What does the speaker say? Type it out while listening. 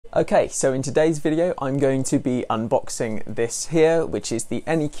Okay, so in today's video I'm going to be unboxing this here, which is the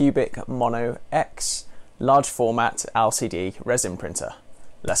Anycubic Mono X large format LCD resin printer.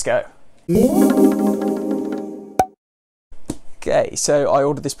 Let's go. Okay, so I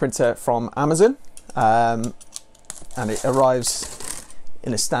ordered this printer from Amazon and it arrives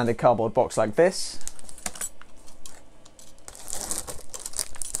in a standard cardboard box like this.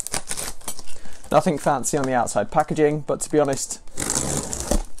 Nothing fancy on the outside packaging, but to be honest,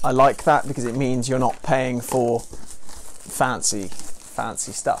 I like that because it means you're not paying for fancy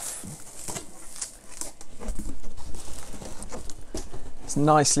stuff. It's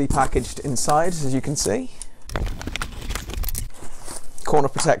nicely packaged inside, as you can see. Corner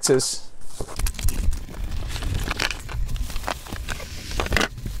protectors.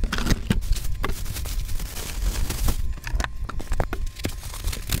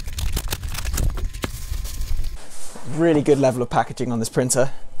 Really good level of packaging on this printer.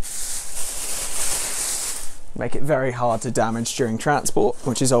 Make it very hard to damage during transport,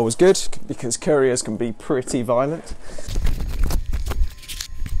 which is always good because couriers can be pretty violent.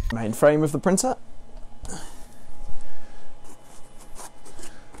 Main frame of the printer.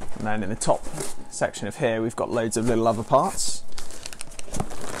 And then in the top section of here we've got loads of little other parts.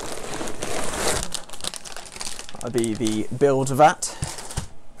 That'll be the build vat.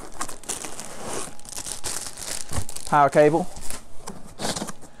 Power cable.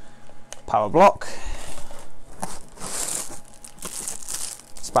 Power block.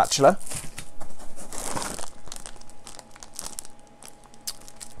 Spatula,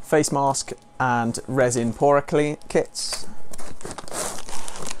 face mask and resin pourer kits.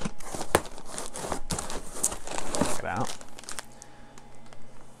 Check it out.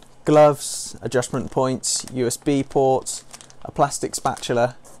 Gloves, adjustment points, USB ports, a plastic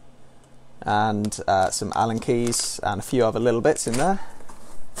spatula, and some Allen keys and a few other little bits in there.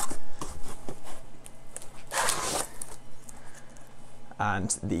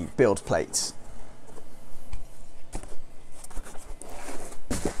 And the build plate.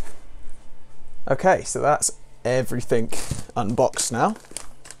 Okay, so that's everything unboxed now.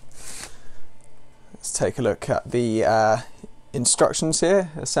 Let's take a look at the instructions here,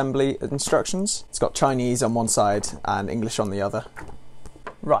 assembly instructions. It's got Chinese on one side and English on the other.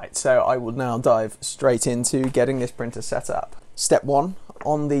 Right, so I will now dive straight into getting this printer set up. Step 1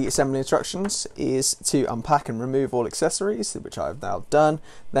 on the assembly instructions is to unpack and remove all accessories, which I've now done,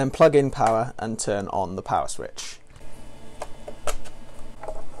 then plug in power and turn on the power switch.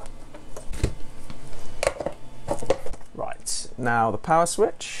 Right, now the power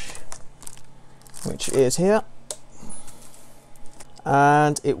switch, which is here,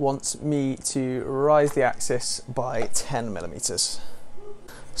 and it wants me to rise the axis by 10mm.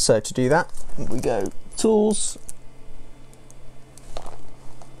 So to do that, we go Tools,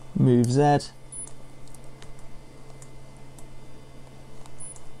 Move Z,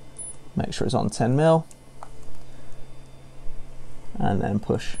 make sure it's on 10mm, and then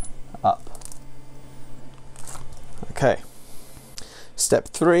push up. Okay. Step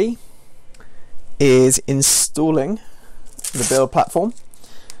 3 is installing the build platform.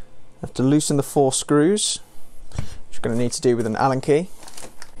 You have to loosen the 4 screws, which you're going to need to do with an Allen key,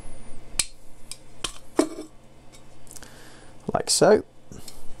 like so.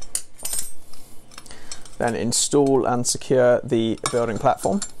 Then install and secure the building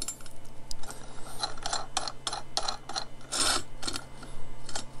platform.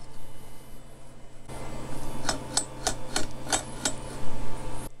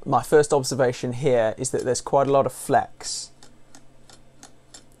 My first observation here is that there's quite a lot of flex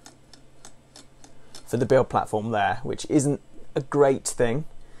for the build platform there, which isn't a great thing,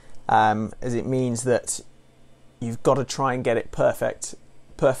 as it means that you've got to try and get it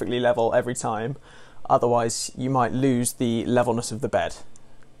perfectly level every time. Otherwise you might lose the levelness of the bed.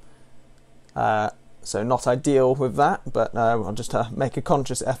 So not ideal with that, but I'll just make a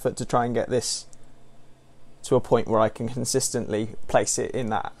conscious effort to try and get this to a point where I can consistently place it in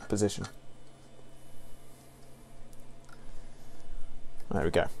that position. There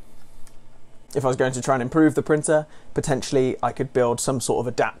we go. If I was going to try and improve the printer, potentially I could build some sort of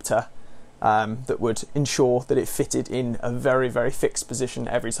adapter that would ensure that it fitted in a very, very fixed position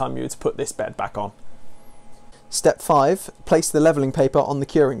every time you were to put this bed back on. Step 5, place the levelling paper on the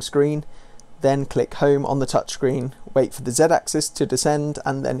curing screen, then click home on the touchscreen, wait for the Z-axis to descend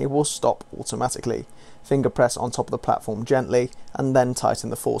and then it will stop automatically. Finger press on top of the platform gently and then tighten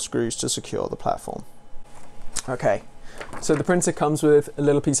the 4 screws to secure the platform. Okay, so the printer comes with a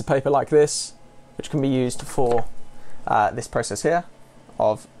little piece of paper like this, which can be used for this process here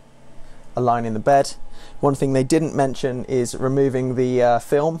of aligning the bed. One thing they didn't mention is removing the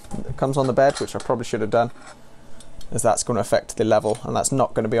film that comes on the bed, which I probably should have done, as that's going to affect the level, and that's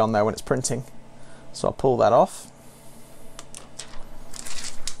not going to be on there when it's printing. So I'll pull that off,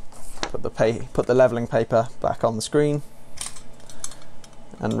 put the leveling paper back on the screen,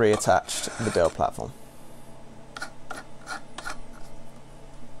 and reattach the build platform.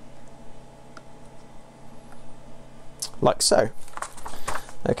 Like so.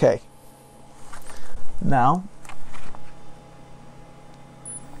 Okay. Now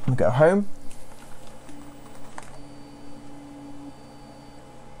I'll go home.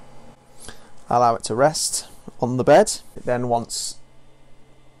 Allow it to rest on the bed. It then wants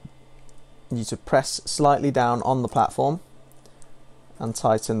you to press slightly down on the platform and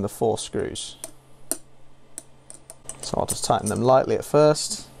tighten the 4 screws. So I'll just tighten them lightly at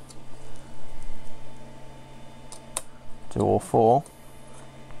first. Do all 4.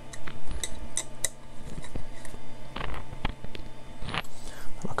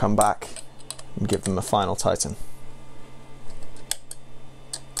 I'll come back and give them a final tighten.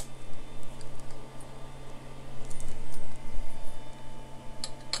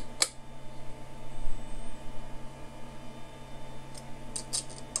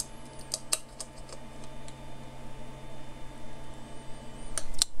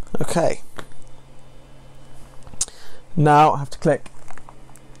 Okay. Now I have to click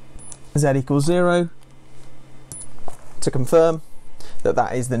Z equals 0 to confirm that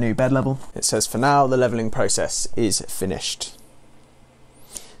that is the new bed level. It says for now the leveling process is finished.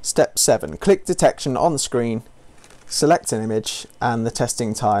 Step 7. Click detection on the screen, select an image and the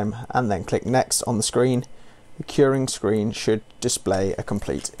testing time, and then click next on the screen. The curing screen should display a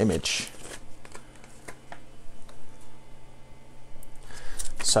complete image.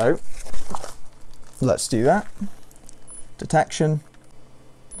 So let's do that. Detection,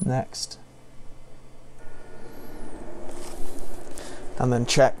 next, and then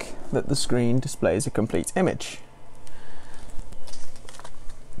check that the screen displays a complete image,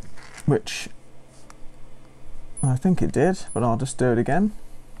 which I think it did, but I'll just do it again.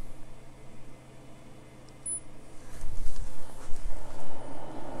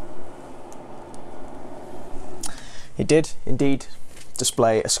 It did indeed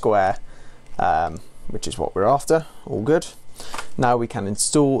display a square, which is what we're after. All good. Now we can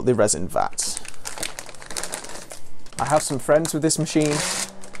install the resin vat. I have some friends with this machine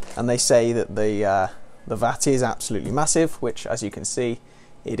and they say that the vat is absolutely massive, which as you can see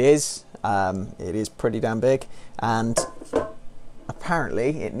it is. It is pretty damn big, and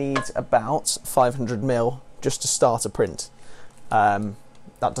apparently it needs about 500 mil just to start a print. That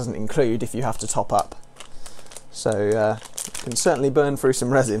doesn't include if you have to top up. So you can certainly burn through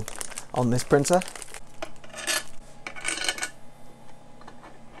some resin on this printer.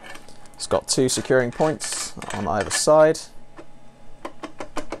 It's got 2 securing points on either side.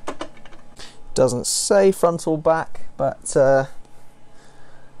 Doesn't say front or back, but I'm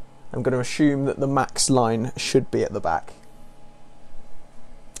going to assume that the max line should be at the back.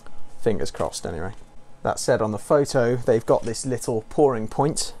 Fingers crossed anyway. That said, on the photo they've got this little pouring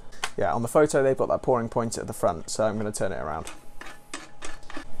point. Yeah, on the photo they've got that pouring point at the front, so I'm going to turn it around.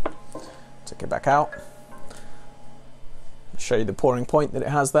 Take it back out. Show you the pouring point that it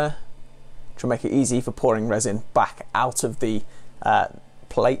has there, which will make it easy for pouring resin back out of the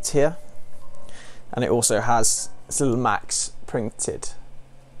plate here. And it also has this little max printed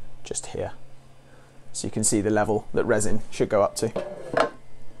just here, so you can see the level that resin should go up to.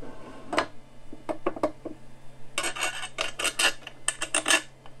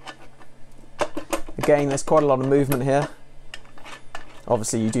 Again, there's quite a lot of movement here.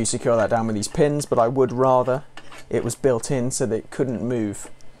 Obviously you do secure that down with these pins, but I would rather it was built in so that it couldn't move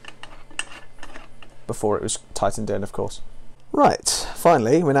before it was tightened in, of course. Right,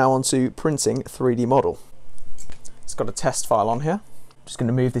 finally we're now on to printing 3D model. It's got a test file on here. I'm just going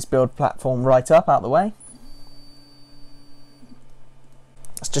to move this build platform right up out the way.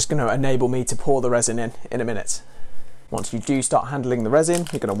 It's just going to enable me to pour the resin in a minute. Once you do start handling the resin,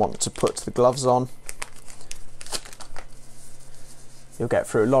 you're going to want to put the gloves on. You'll get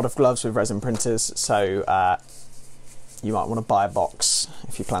through a lot of gloves with resin printers, so you might want to buy a box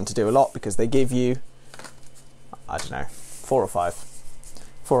if you plan to do a lot, because they give you, I don't know, 4 or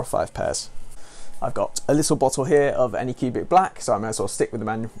 5 pairs. I've got a little bottle here of Anycubic black, so I may as well stick with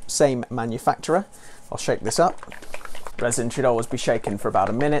the same manufacturer. I'll shake this up. Resin should always be shaken for about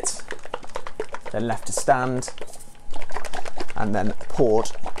a minute, then left to stand, and then poured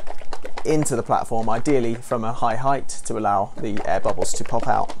into the platform, ideally from a high height to allow the air bubbles to pop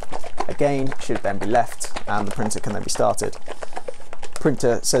out. Again, should then be left and the printer can then be started.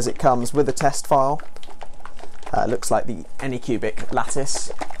 printer says it comes with a test file. Looks like the Anycubic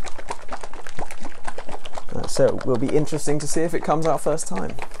lattice. So it will be interesting to see if it comes out first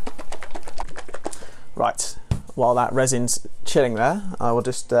time. Right, while that resin's chilling there, I will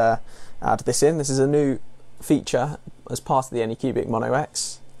just add this in. This is a new feature as part of the Anycubic Mono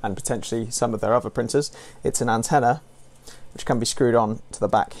X and potentially some of their other printers. It's an antenna which can be screwed on to the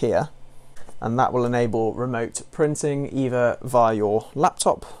back here, and that will enable remote printing either via your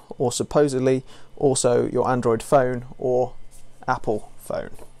laptop or supposedly also your Android phone or Apple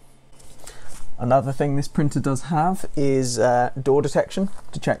phone. Another thing this printer does have is door detection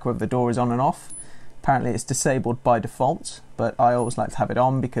to check whether the door is on and off. Apparently it's disabled by default, but I always like to have it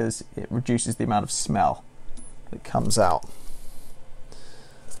on because it reduces the amount of smell that comes out.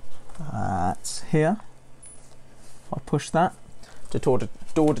 It's here. I'll push that. The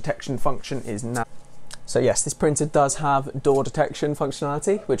door detection function is now. So yes, this printer does have door detection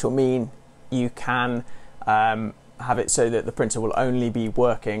functionality, which will mean you can have it so that the printer will only be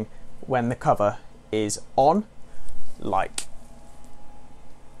working when the cover is on, like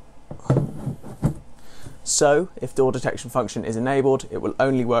so. If door detection function is enabled, it will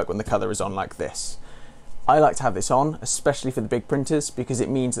only work when the cover is on, like this. I like to have this on, especially for the big printers, because it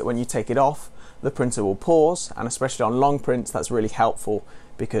means that when you take it off, the printer will pause, and especially on long prints, that's really helpful,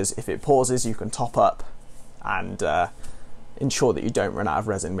 because if it pauses, you can top up and ensure that you don't run out of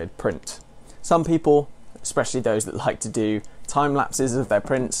resin mid-print. Some people, especially those that like to do time lapses of their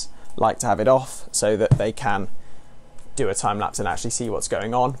prints, like to have it off so that they can do a time lapse and actually see what's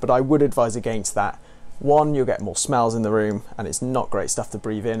going on, but I would advise against that. One, you'll get more smells in the room, and it's not great stuff to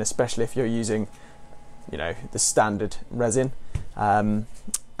breathe in, especially if you're using, you know, the standard resin. And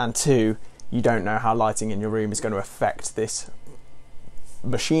two, you don't know how lighting in your room is going to affect this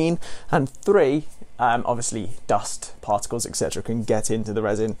machine. And three, obviously dust, particles, etc. can get into the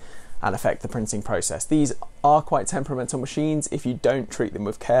resin and affect the printing process. These are quite temperamental machines if you don't treat them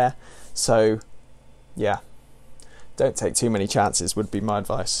with care. So yeah, don't take too many chances would be my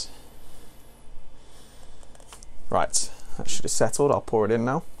advice. Right, that should have settled. I'll pour it in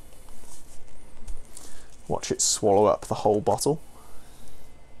now. Watch it swallow up the whole bottle.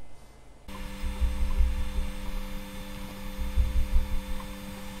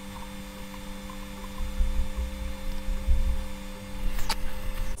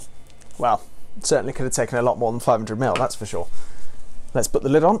 Well, it certainly could have taken a lot more than 500 ml, that's for sure. Let's put the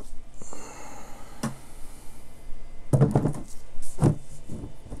lid on.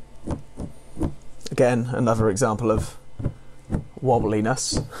 Again, another example of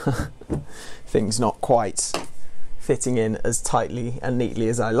wobbliness. Things not quite fitting in as tightly and neatly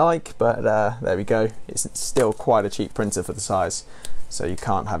as I like, but there we go. It's still quite a cheap printer for the size, so you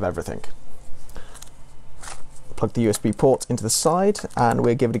can't have everything. Plug the USB port into the side, and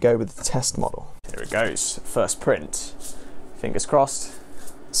we'll give it a go with the test model. Here it goes, first print. Fingers crossed,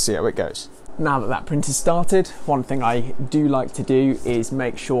 see how it goes. Now that that print is started, one thing I do like to do is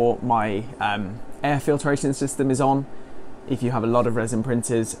make sure my air filtration system is on. If you have a lot of resin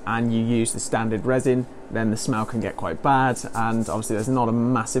printers and you use the standard resin, then the smell can get quite bad, and obviously there's not a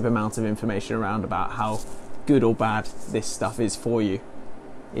massive amount of information around about how good or bad this stuff is for you.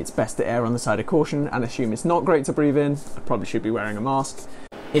 It's best to err on the side of caution and assume it's not great to breathe in. I probably should be wearing a mask.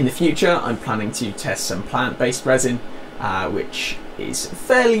 In the future, I'm planning to test some plant-based resin, which is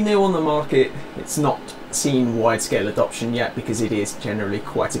fairly new on the market. It's not seen wide-scale adoption yet because it is generally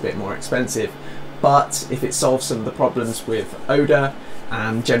quite a bit more expensive. But if it solves some of the problems with odour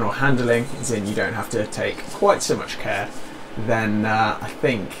and general handling, as in you don't have to take quite so much care, then I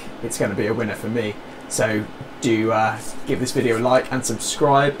think it's going to be a winner for me. So do give this video a like and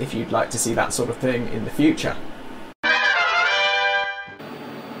subscribe if you'd like to see that sort of thing in the future.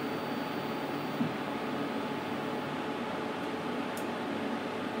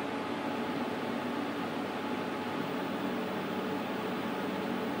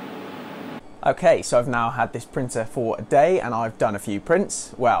 Okay, so I've now had this printer for a day and I've done a few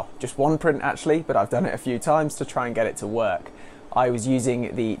prints. Well, just one print actually, but I've done it a few times to try and get it to work. I was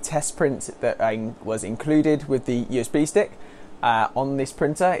using the test print that was included with the USB stick. On this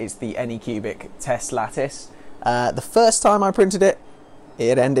printer is the Anycubic test lattice. The first time I printed it,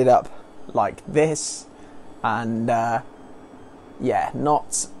 it ended up like this, and yeah,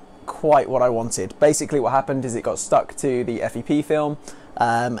 not quite what I wanted. Basically what happened is it got stuck to the FEP film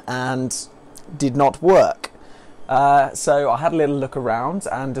and did not work. So I had a little look around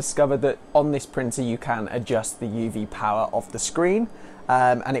and discovered that on this printer you can adjust the UV power of the screen,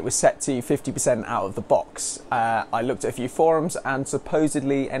 and it was set to 50% out of the box. I looked at a few forums and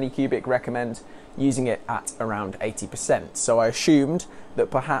supposedly Anycubic recommend using it at around 80%. So I assumed that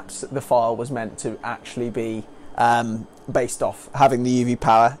perhaps the file was meant to actually be based off having the UV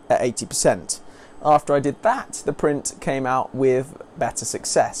power at 80%. After I did that, the print came out with better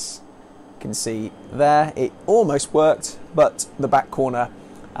success. You can see there, it almost worked, but the back corner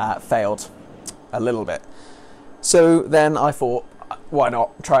failed a little bit. So then I thought, why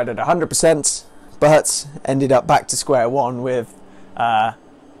not try it at 100%, but ended up back to square one with a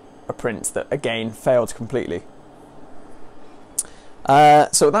print that again failed completely.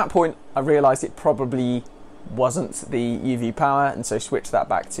 So at that point I realised it probably wasn't the UV power, and so switched that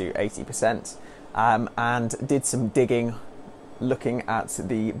back to 80%, and did some digging looking at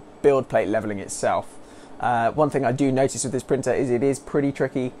the build plate levelling itself. One thing I do notice with this printer is it is pretty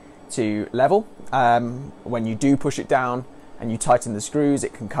tricky to level. When you do push it down and you tighten the screws,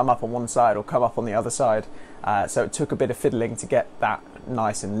 it can come up on one side or come up on the other side, so it took a bit of fiddling to get that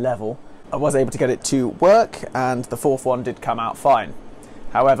nice and level. I was able to get it to work, and the fourth one did come out fine.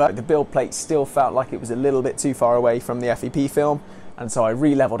 However, the build plate still felt like it was a little bit too far away from the FEP film, and so I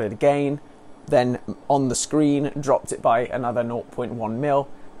re-leveled it again, then on the screen dropped it by another 0.1 mil,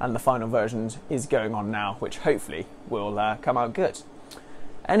 and the final version is going on now, which hopefully will come out good.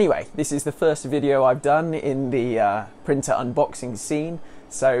 Anyway, this is the first video I've done in the printer unboxing scene,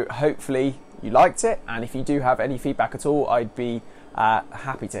 so hopefully you liked it, and if you do have any feedback at all, I'd be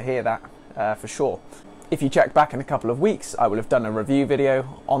happy to hear that for sure. If you check back in a couple of weeks, I will have done a review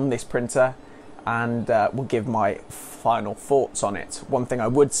video on this printer and will give my final thoughts on it. One thing I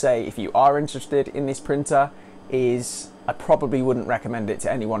would say, if you are interested in this printer, is I probably wouldn't recommend it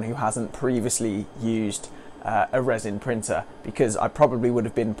to anyone who hasn't previously used a resin printer, because I probably would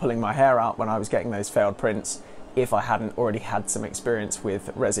have been pulling my hair out when I was getting those failed prints if I hadn't already had some experience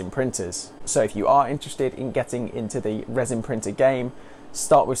with resin printers. So if you are interested in getting into the resin printer game,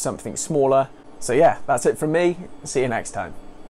 start with something smaller. So yeah, that's it from me. See you next time.